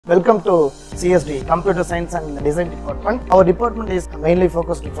Welcome to CSD, Computer Science and Design Department. Our department is mainly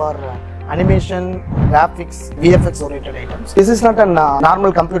focused for animation, graphics, VFX oriented items. This is not a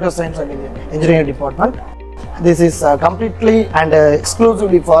normal computer science and engineering department. This is completely and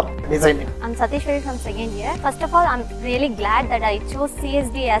exclusively for designing. I'm Satishwari from second year. First of all, I'm really glad that I chose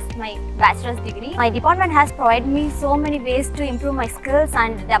CSD as my bachelor's degree. My department has provided me so many ways to improve my skills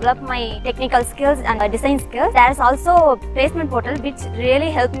and develop my technical skills and design skills. There is also a placement portal which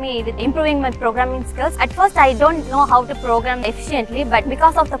really helped me with improving my programming skills. At first, I don't know how to program efficiently, but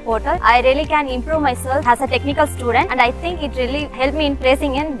because of the portal, I really can improve myself as a technical student, and I think it really helped me in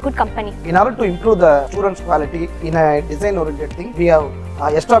placing in good company. In order to improve the students' quality in a design-oriented thing, we have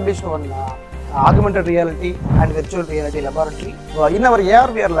established one augmented reality and virtual reality laboratory. In our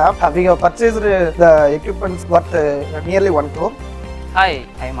AR/VR lab, we have purchased the equipments worth nearly 1 crore. Hi,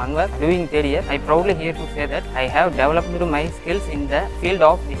 I am Anwar, doing third year. I proudly here to say that I have developed my skills in the field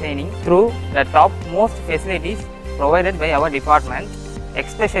of designing through the top most facilities provided by our department,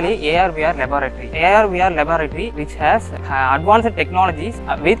 especially AR/VR laboratory. AR/VR laboratory, which has advanced technologies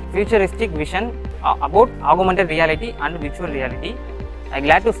with futuristic vision about augmented reality and virtual reality. I am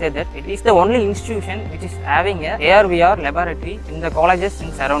glad to say that it is the only institution which is having a AR/VR laboratory in the colleges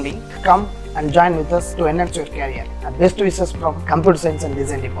and surrounding. Come and join with us to enhance your career. Best wishes from Computer Science and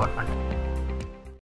Design Department.